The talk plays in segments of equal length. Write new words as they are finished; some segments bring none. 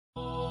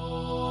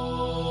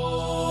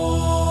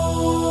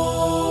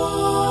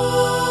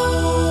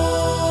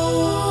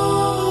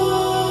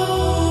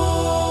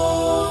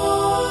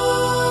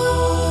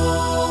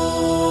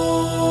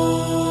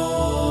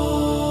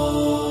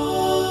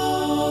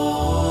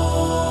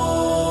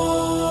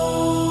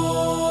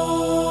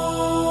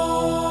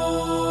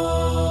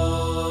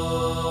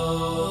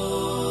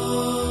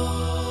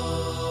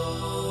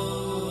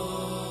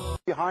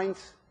behind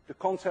the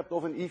concept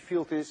of an E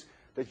field is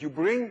that you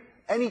bring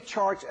any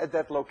charge at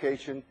that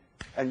location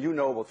and you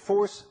know what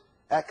force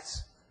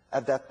acts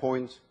at that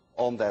point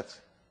on that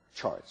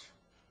charge.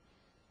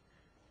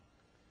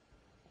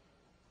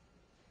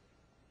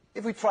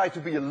 If we try to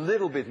be a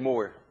little bit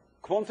more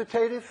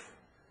quantitative,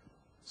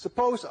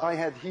 suppose I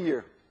had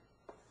here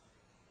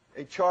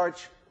a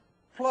charge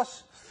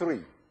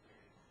 +3.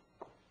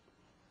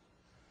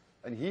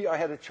 And here I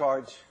had a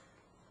charge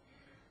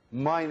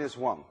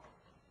 -1.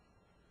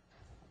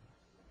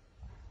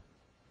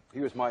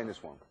 Here is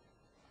 -1.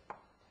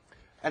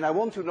 And I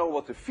want to know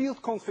what the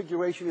field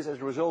configuration is as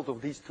a result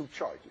of these two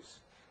charges.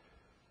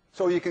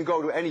 So you can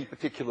go to any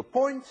particular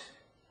point.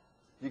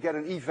 You get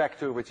an E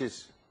vector which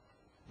is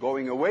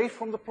going away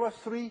from the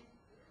 +3.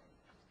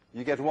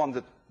 You get one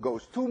that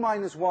goes to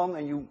 -1,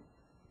 and you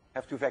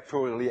have to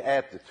vectorially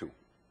add the two.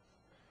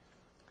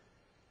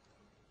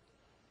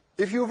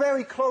 If you're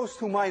very close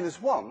to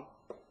 -1,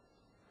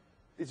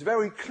 it's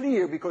very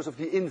clear because of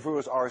the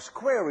inverse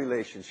R²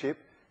 relationship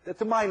that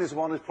the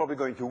 -1 is probably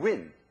going to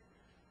win.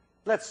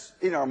 Let's,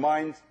 in our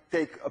mind,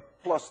 take a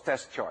plus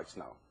test charge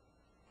now.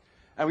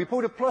 And we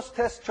put a plus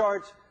test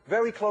charge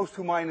very close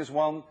to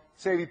 -1.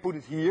 Say we put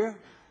it here.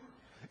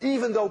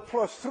 Even though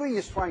 +3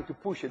 is trying to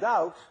push it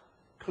out,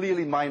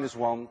 clearly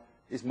 -1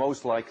 is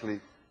most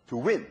likely to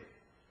win.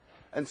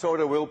 And so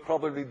there will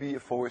probably be a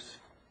force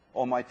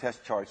on my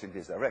test charge in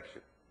this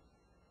direction.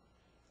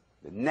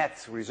 The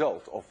net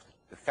result of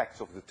the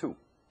effects of the two.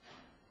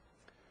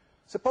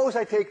 Suppose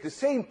I take the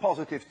same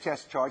positive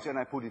test charge and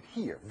I put it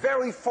here,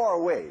 very far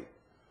away,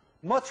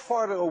 much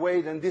farther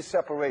away than this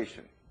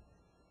separation.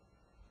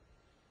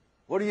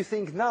 What do you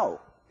think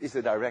now is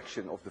the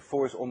direction of the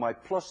force on my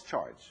plus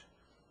charge?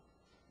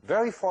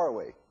 Very far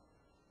away.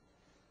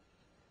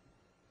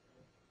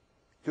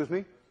 Excuse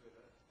me?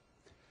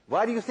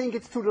 Why do you think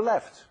it's to the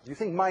left? Do you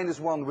think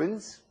 -1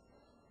 wins?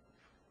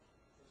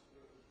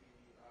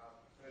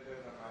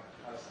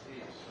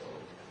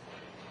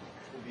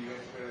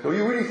 So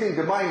you really think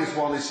the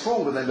 -1 is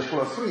stronger than the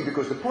 +3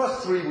 because the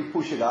 +3 would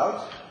push it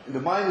out and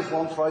the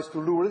 -1 tries to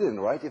lure it in,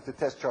 right? If the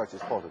test charge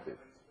is positive.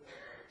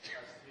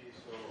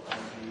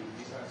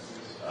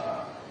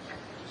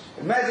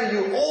 Imagine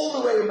you all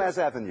the way to Mass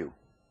Avenue.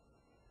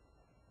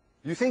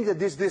 You think that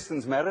this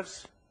distance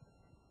matters?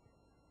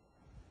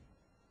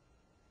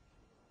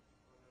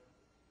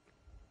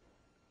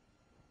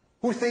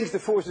 Who thinks the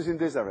force is in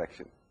this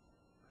direction?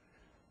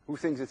 Who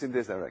thinks it's in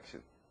this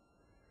direction?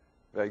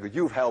 Very good.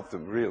 You've helped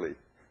them, really.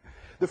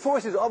 The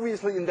force is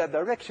obviously in that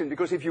direction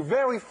because if you're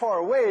very far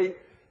away,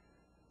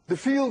 the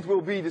field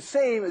will be the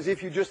same as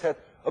if you just had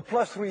a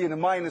 +3 and a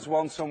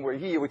 -1 somewhere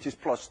here, which is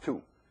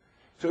 +2.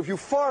 So if you're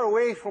far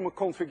away from a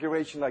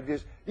configuration like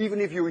this,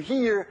 even if you're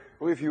here,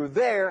 or if you're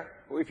there,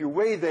 or if you're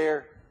way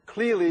there,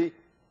 clearly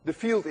the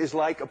field is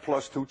like a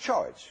 +2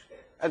 charge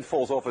and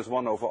falls off as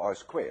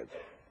 1/r².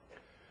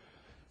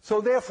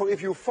 So therefore,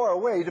 if you're far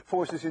away, the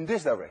force is in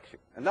this direction.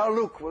 And now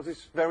look what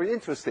is very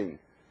interesting.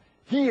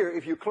 Here,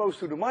 if you're close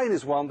to the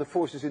 -1, the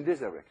force is in this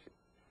direction.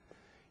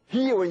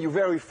 Here, when you're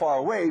very far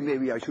away,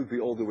 maybe I should be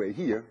all the way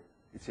here,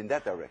 it's in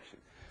that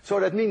direction. So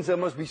that means there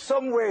must be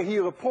somewhere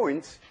here a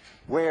point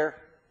where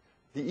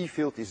the E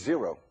field is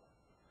 0.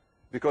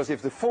 Because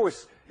if the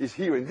force is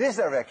here in this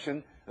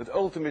direction, it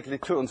ultimately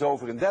turns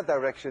over in that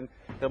direction,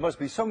 there must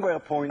be somewhere a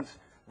point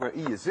where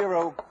E is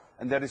 0,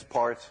 and that is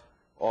part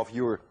of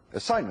your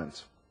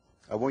assignment.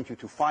 I want you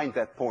to find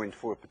that point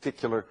for a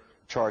particular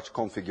charge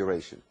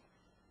configuration.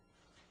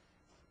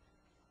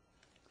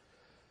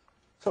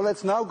 So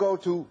let's now go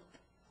to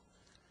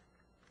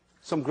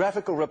some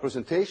graphical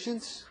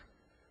representations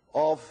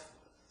of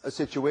a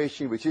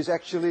situation which is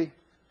actually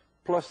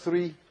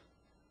 +3,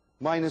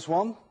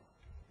 -1.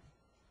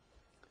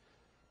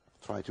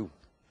 Try to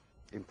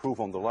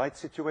improve on the light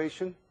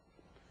situation.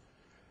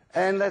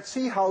 And let's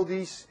see how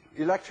these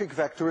electric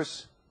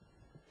vectors,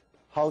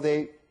 how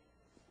they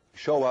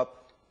show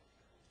up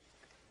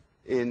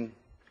in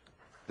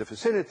the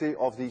vicinity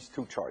of these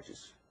two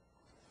charges.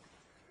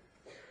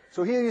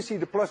 So here you see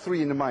the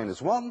 +3 and the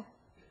 -1,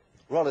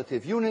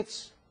 relative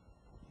units.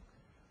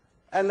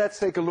 And let's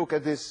take a look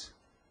at this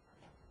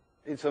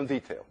in some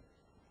detail.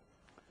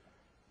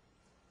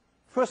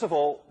 First of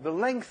all, the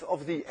length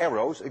of the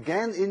arrows,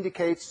 again,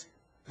 indicates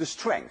the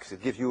strength.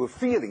 It gives you a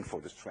feeling for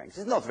the strength.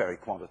 It's not very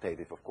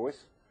quantitative, of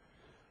course.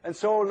 And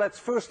so let's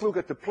first look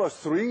at the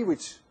 +3,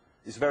 which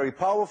is very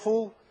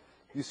powerful.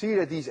 You see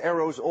that these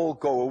arrows all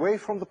go away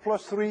from the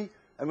 +3,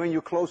 and when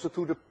you're closer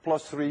to the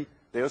 +3,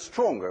 they are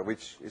stronger,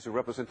 which is a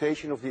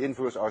representation of the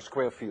inverse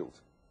R² field.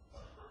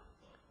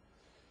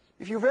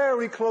 If you're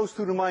very close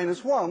to the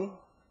 -1,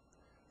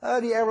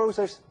 the arrows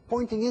are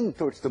pointing in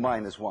towards the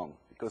 -1,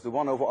 because the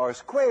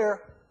 1/r²,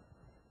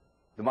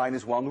 the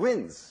 -1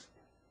 wins.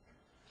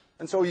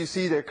 And so you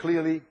see they're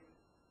clearly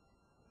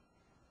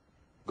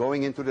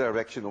going into the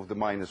direction of the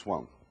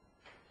 -1.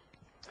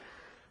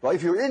 Well,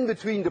 if you're in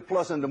between the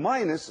plus and the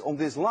minus on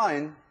this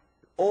line,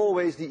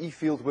 always the E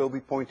field will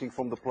be pointing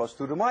from the plus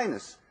to the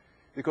minus,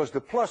 because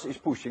the plus is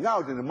pushing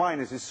out and the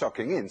minus is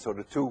sucking in, so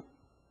the two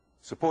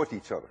support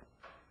each other.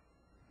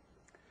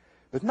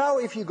 But now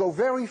if you go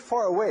very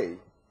far away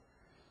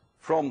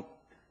from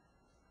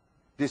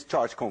this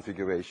charge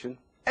configuration,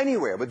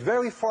 anywhere, but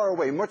very far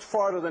away, much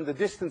farther than the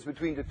distance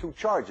between the two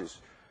charges,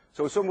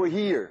 so somewhere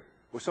here,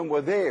 or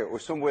somewhere there, or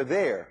somewhere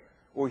there,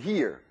 or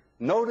here,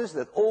 notice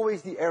that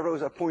always the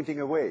arrows are pointing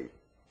away.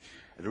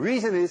 And the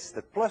reason is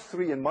that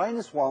 +3 and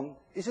 -1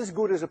 is as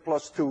good as a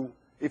 +2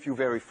 if you're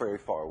very, very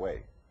far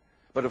away.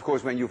 But of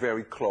course, when you're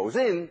very close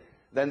in,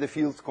 then the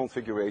field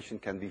configuration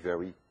can be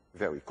very,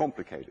 very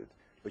complicated.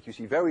 But you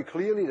see very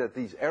clearly that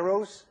these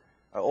arrows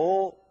are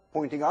all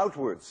pointing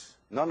outwards.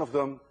 None of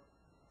them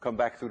come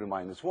back to the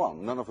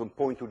 -1. None of them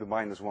point to the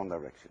 -1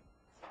 direction.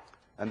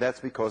 And that's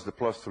because the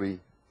 +3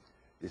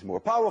 is more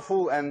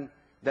powerful, and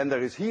then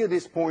there is here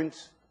this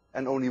point,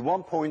 and only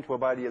one point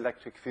whereby the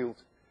electric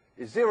field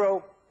is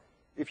 0.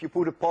 If you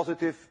put a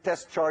positive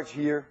test charge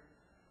here,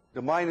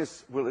 the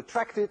minus will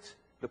attract it,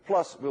 the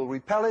plus will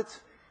repel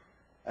it,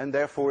 and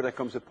therefore there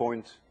comes a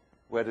point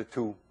where the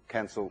two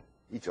cancel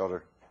each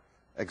other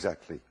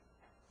exactly.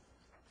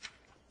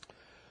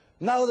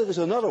 Now there is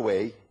another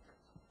way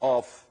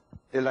of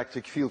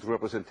electric field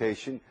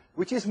representation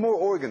which is more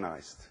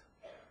organized,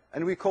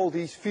 and we call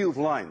these field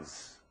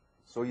lines.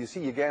 So you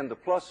see again the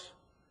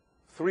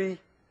 +3,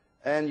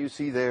 and you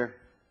see there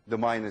the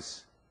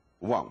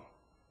 -1.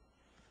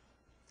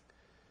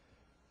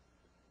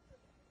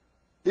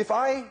 If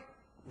I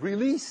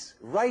release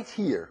right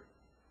here,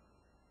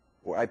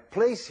 or I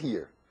place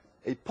here,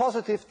 a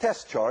positive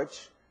test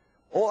charge,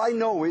 all I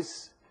know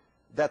is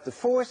that the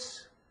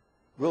force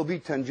will be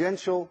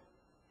tangential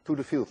to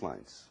the field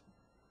lines.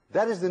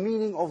 That is the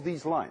meaning of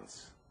these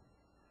lines.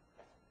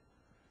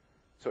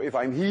 So if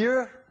I'm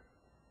here,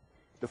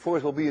 the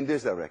force will be in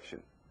this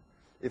direction.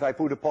 If I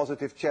put a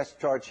positive test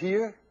charge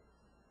here,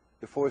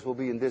 the force will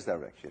be in this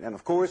direction. And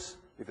of course,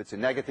 if it's a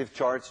negative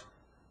charge,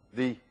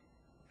 the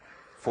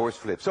force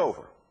flips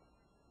over.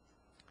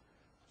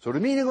 So the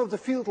meaning of the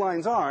field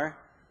lines are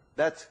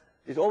that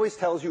it always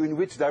tells you in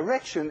which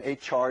direction a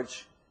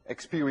charge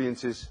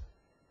experiences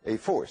a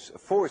force.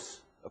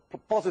 A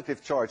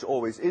positive charge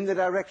always in the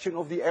direction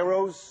of the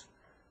arrows,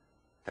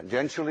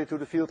 tangentially to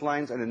the field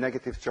lines, and a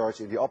negative charge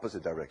in the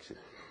opposite direction.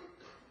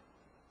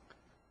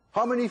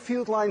 How many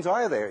field lines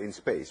are there in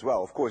space?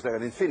 Well, of course, there are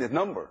an infinite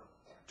number.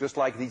 Just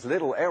like these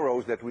little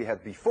arrows that we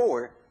had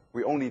before,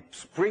 we only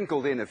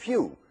sprinkled in a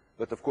few.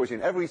 But of course,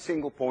 in every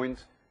single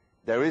point,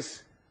 there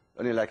is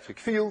an electric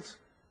field,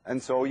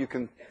 and so you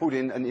can put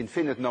in an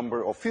infinite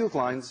number of field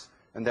lines,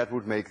 and that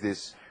would make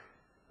this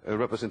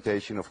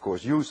representation, of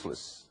course,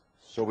 useless.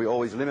 So we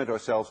always limit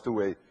ourselves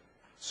to a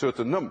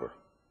certain number.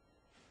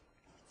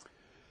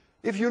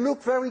 If you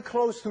look very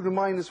close to the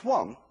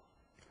 -1,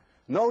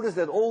 notice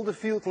that all the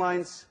field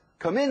lines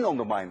come in on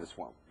the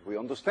 -1. We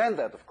understand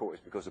that, of course,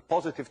 because a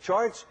positive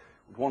charge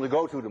would want to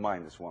go to the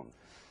 -1.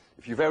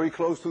 If you're very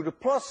close to the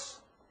plus,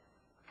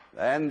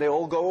 then they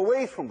all go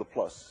away from the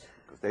plus,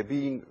 because they're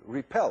being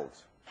repelled.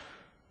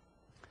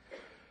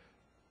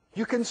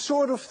 You can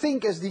sort of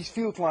think as these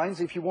field lines,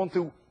 if you want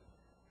to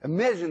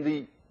imagine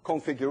the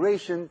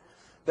configuration,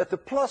 that the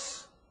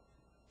plus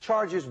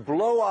charges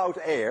blow out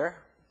air,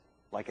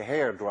 like a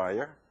hair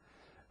dryer,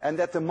 and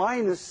that the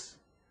minus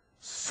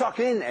suck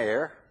in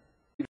air,